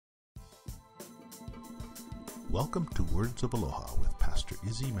Welcome to Words of Aloha with Pastor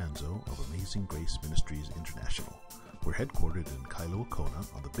Isidoro Manzo of Amazing Grace Ministries International. We're headquartered in Kailua-Kona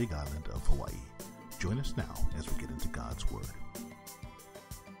on the Big Island of Hawaii. Join us now as we get into God's Word.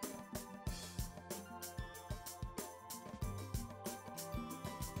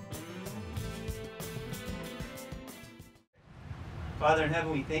 Father in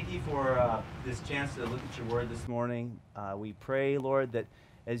heaven, we thank you for this chance to look at your word this morning. We pray, Lord, that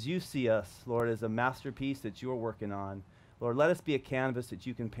as you see us, Lord, as a masterpiece that you're working on, Lord, let us be a canvas that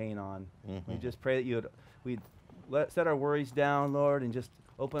you can paint on. We just pray that we'd set our worries down, Lord, and just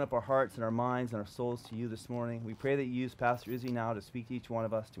open up our hearts and our minds and our souls to you this morning. We pray that you use Pastor Izzy now to speak to each one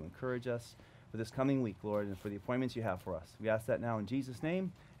of us, to encourage us for this coming week, Lord, and for the appointments you have for us. We ask that now in Jesus'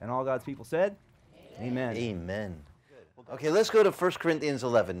 name, and all God's people said, Amen. Amen. Okay, let's go to 1 Corinthians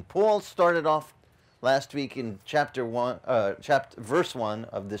 11. Paul started off last week in verse 1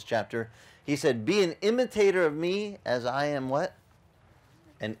 of this chapter. He said, be an imitator of me as I am what?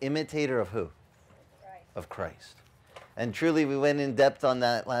 An imitator of who? Christ. Of Christ. And truly we went in depth on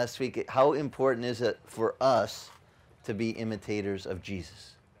that last week. How important is it for us to be imitators of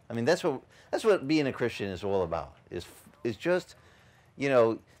Jesus? I mean, that's what being a Christian is all about. Is just, you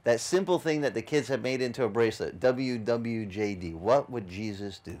know, that simple thing that the kids have made into a bracelet, WWJD. What would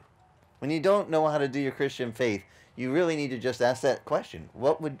Jesus do? When you don't know how to do your Christian faith, you really need to just ask that question.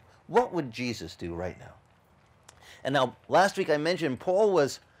 What would Jesus do right now? And now, last week I mentioned Paul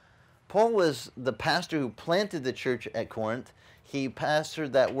was the pastor who planted the church at Corinth. He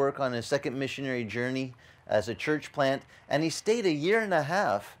pastored that work on his second missionary journey as a church plant, and he stayed 1.5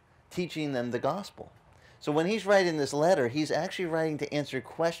 years teaching them the gospel. So when he's writing this letter, he's actually writing to answer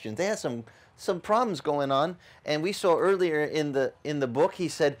questions. They had some problems going on, and we saw earlier in the book, he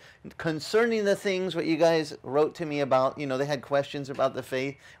said, concerning the things what you guys wrote to me about, you know, they had questions about the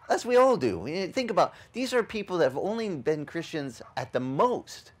faith, as we all do. Think about, these are people that have only been Christians at the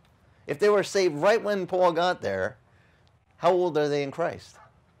most. If they were saved right when Paul got there, how old are they in Christ?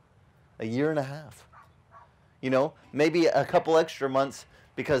 1.5 years. You know, maybe a couple extra months,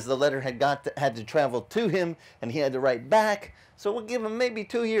 because the letter had to travel to him, and he had to write back. So we'll give him maybe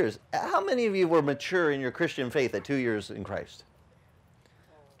 2 years. How many of you were mature in your Christian faith at 2 years in Christ?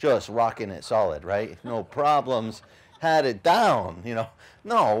 Just rocking it solid, right? No problems, had it down, you know.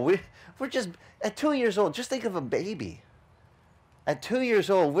 No, we're just, at 2 years old, just think of a baby. At 2 years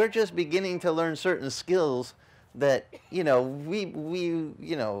old, we're just beginning to learn certain skills that, you know, we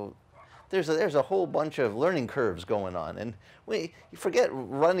you know, there's a whole bunch of learning curves going on, and you forget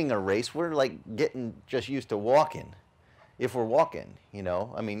running a race. We're like getting just used to walking, if we're walking, you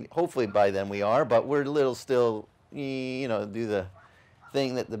know. I mean, hopefully by then we are, but we're little still, you know, do the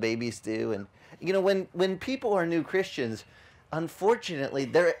thing that the babies do. And you know, when people are new Christians, unfortunately,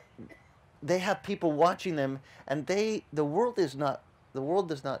 they have people watching them, and the world does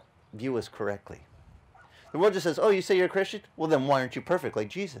not view us correctly. The world just says, "Oh, you say you're a Christian? Well, then why aren't you perfect like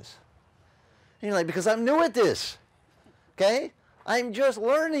Jesus?" And you're like, because I'm new at this, okay? I'm just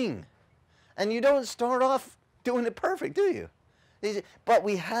learning. And you don't start off doing it perfect, do you? But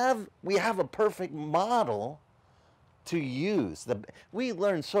we have a perfect model to use. We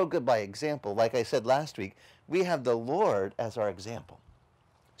learn so good by example. Like I said last week, we have the Lord as our example.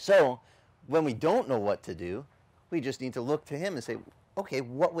 So when we don't know what to do, we just need to look to him and say, okay,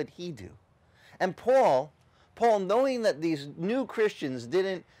 what would he do? And Paul, knowing that these new Christians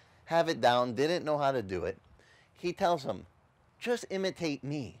didn't have it down, didn't know how to do it, he tells them, just imitate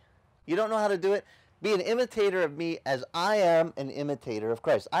me. You don't know how to do it? Be an imitator of me as I am an imitator of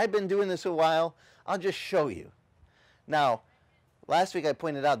Christ. I've been doing this a while. I'll just show you. Now, last week I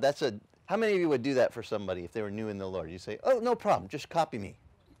pointed out, how many of you would do that for somebody if they were new in the Lord? You say, oh, no problem, just copy me.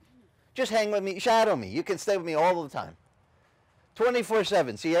 Just hang with me, shadow me. You can stay with me all the time.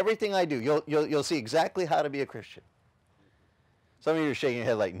 24/7, see everything I do. You'll see exactly how to be a Christian. Some of you are shaking your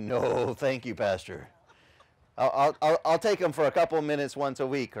head like, no, thank you, Pastor. I'll take them for a couple of minutes once a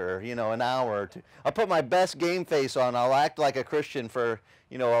week, or, you know, an hour or two. I'll put my best game face on. I'll act like a Christian for,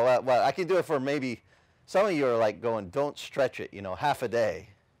 you know, well, I can do it for maybe, some of you are like going, don't stretch it, you know, half a day.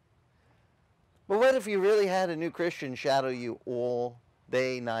 But what if you really had a new Christian shadow you all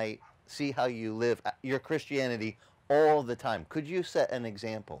day, night, see how you live your Christianity all the time? Could you set an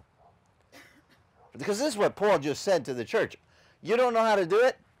example? Because this is what Paul just said to the church. You don't know how to do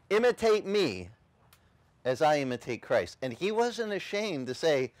it? Imitate me as I imitate Christ. And he wasn't ashamed to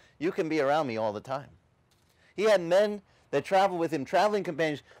say, you can be around me all the time. He had men that traveled with him, traveling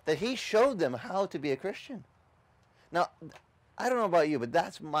companions, that he showed them how to be a Christian. Now, I don't know about you, but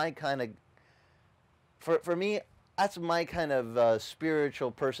that's my kind of, for me, that's my kind of spiritual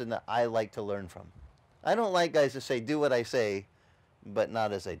person that I like to learn from. I don't like guys that say, do what I say, but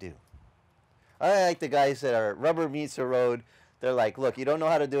not as I do. I like the guys that are rubber meets the road. They're like, look, you don't know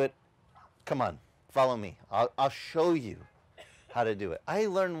how to do it? Come on, follow me. I'll show you how to do it. I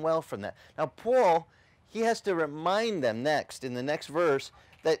learn well from that. Now, Paul, he has to remind them next, in the next verse,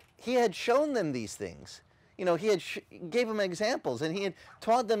 that he had shown them these things. You know, he had gave them examples, and he had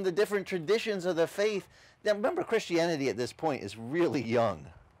taught them the different traditions of the faith. Now, remember, Christianity at this point is really young.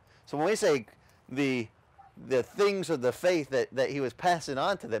 So when we say the things of the faith that he was passing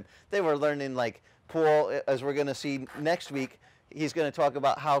on to them, they were learning, like Paul, as we're going to see next week, he's going to talk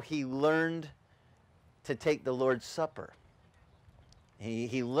about how he learned to take the Lord's Supper.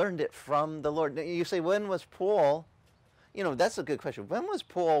 He learned it from the Lord. You say, when was Paul? You know, that's a good question. When was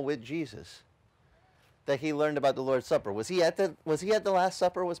Paul with Jesus that he learned about the Lord's Supper? Was he at the Last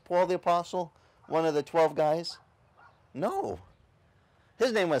Supper? Was Paul the apostle one of the 12 guys? No.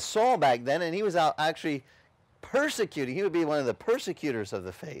 His name was Saul back then, and he was out actually persecuting. He would be one of the persecutors of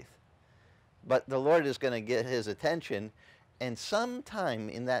the faith. But the Lord is going to get his attention, and sometime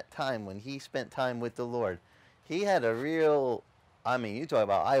in that time when he spent time with the Lord, he had a real, I mean, you talk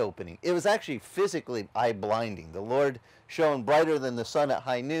about eye-opening. It was actually physically eye-blinding. The Lord shone brighter than the sun at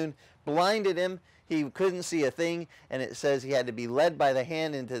high noon, blinded him. He couldn't see a thing, and it says he had to be led by the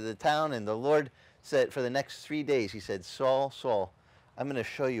hand into the town, and the Lord said for the next 3 days, he said, Saul, Saul, I'm going to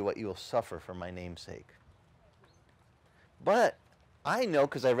show you what you will suffer for my name's sake. But I know,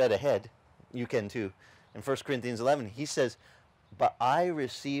 because I read ahead, you can too, in 1 Corinthians 11, he says, but I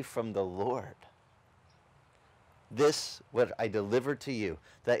received from the Lord this, what I delivered to you,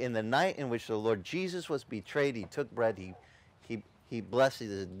 that in the night in which the Lord Jesus was betrayed, he took bread, he blessed, he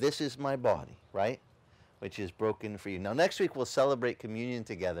said, this is my body, right, which is broken for you. Now next week we'll celebrate communion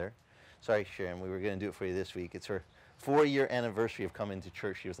together. Sorry, Sharon, we were going to do it for you this week. It's her 4-year anniversary of coming to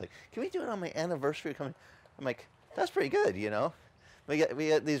church. She was like, can we do it on my anniversary? I'm like, that's pretty good, you know. We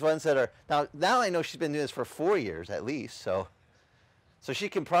get these ones that are, now I know she's been doing this for 4 years at least, so she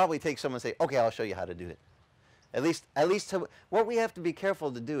can probably take someone and say, okay, I'll show you how to do it. At least what we have to be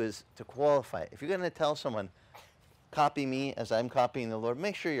careful to do is to qualify it. If you're going to tell someone, copy me as I'm copying the Lord,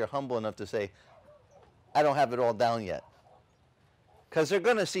 make sure you're humble enough to say, I don't have it all down yet. Because they're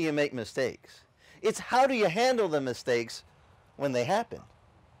going to see you make mistakes. It's how do you handle the mistakes when they happen?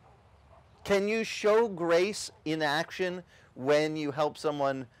 Can you show grace in action when you help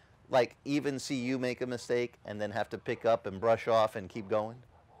someone, like even see you make a mistake and then have to pick up and brush off and keep going?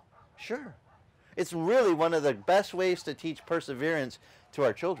 Sure. It's really one of the best ways to teach perseverance to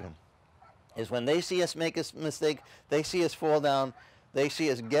our children is when they see us make a mistake, they see us fall down, they see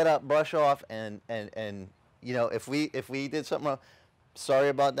us get up, brush off, and you know, if we did something wrong, sorry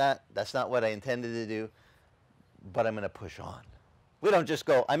about that, that's not what I intended to do, but I'm going to push on. We don't just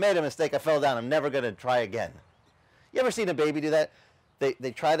go, I made a mistake, I fell down, I'm never going to try again. You ever seen a baby do that?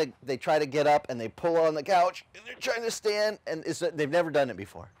 They try to get up and they pull on the couch and they're trying to stand, and they've never done it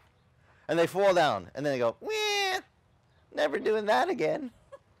before. And they fall down and then they go, wah, never doing that again.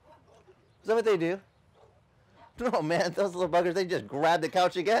 Is that what they do? No, man, those little buggers, they just grab the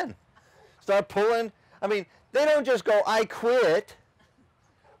couch again. Start pulling. I mean, they don't just go, I quit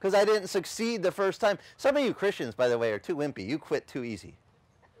because I didn't succeed the first time. Some of you Christians, by the way, are too wimpy. You quit too easy.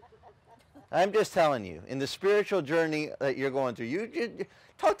 I'm just telling you, in the spiritual journey that you're going through, you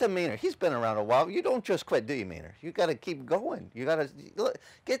talk to Maynard. He's been around a while. You don't just quit, do you, Maynard? You got to keep going. You got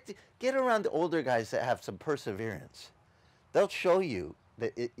to get around the older guys that have some perseverance. They'll show you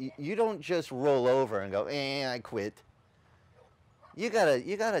that you don't just roll over and go, I quit. You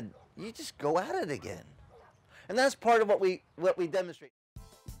just go at it again. And that's part of what we demonstrate.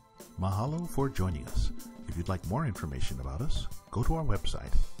 Mahalo for joining us. If you'd like more information about us, go to our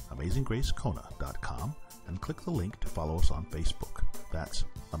website, AmazingGraceKona.com, and click the link to follow us on Facebook. That's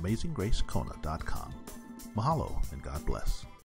AmazingGraceKona.com. Mahalo, and God bless.